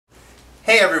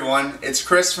Hey everyone, it's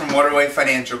Chris from Waterway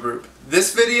Financial Group.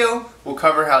 This video will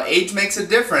cover how age makes a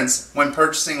difference when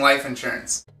purchasing life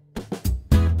insurance.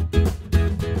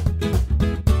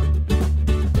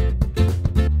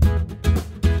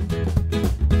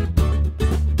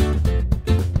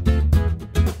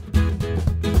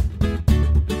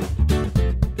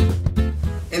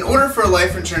 In order for a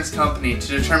life insurance company to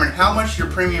determine how much your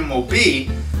premium will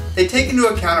be, they take into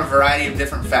account a variety of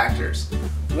different factors.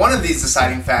 One of these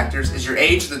deciding factors is your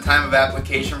age at the time of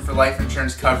application for life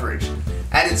insurance coverage.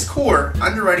 At its core,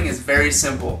 underwriting is very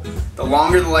simple. The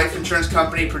longer the life insurance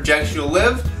company projects you'll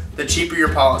live, the cheaper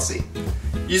your policy.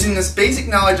 Using this basic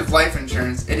knowledge of life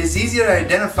insurance, it is easy to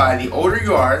identify the older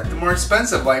you are, the more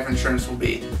expensive life insurance will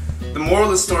be. The moral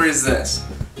of the story is this: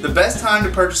 the best time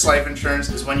to purchase life insurance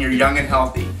is when you're young and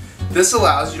healthy. This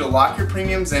allows you to lock your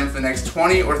premiums in for the next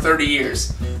 20 or 30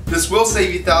 years. This will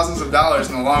save you thousands of dollars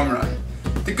in the long run.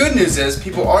 The good news is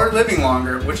people are living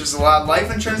longer, which has allowed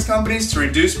life insurance companies to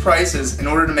reduce prices in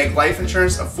order to make life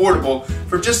insurance affordable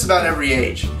for just about every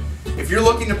age. If you're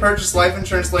looking to purchase life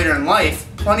insurance later in life,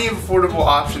 plenty of affordable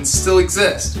options still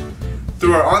exist.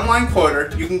 Through our online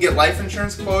quoter, you can get life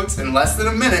insurance quotes in less than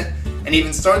a minute and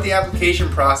even start the application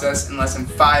process in less than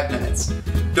 5 minutes.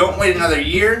 Don't wait another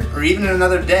year or even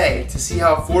another day to see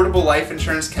how affordable life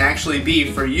insurance can actually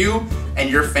be for you and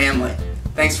your family.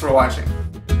 Thanks for watching.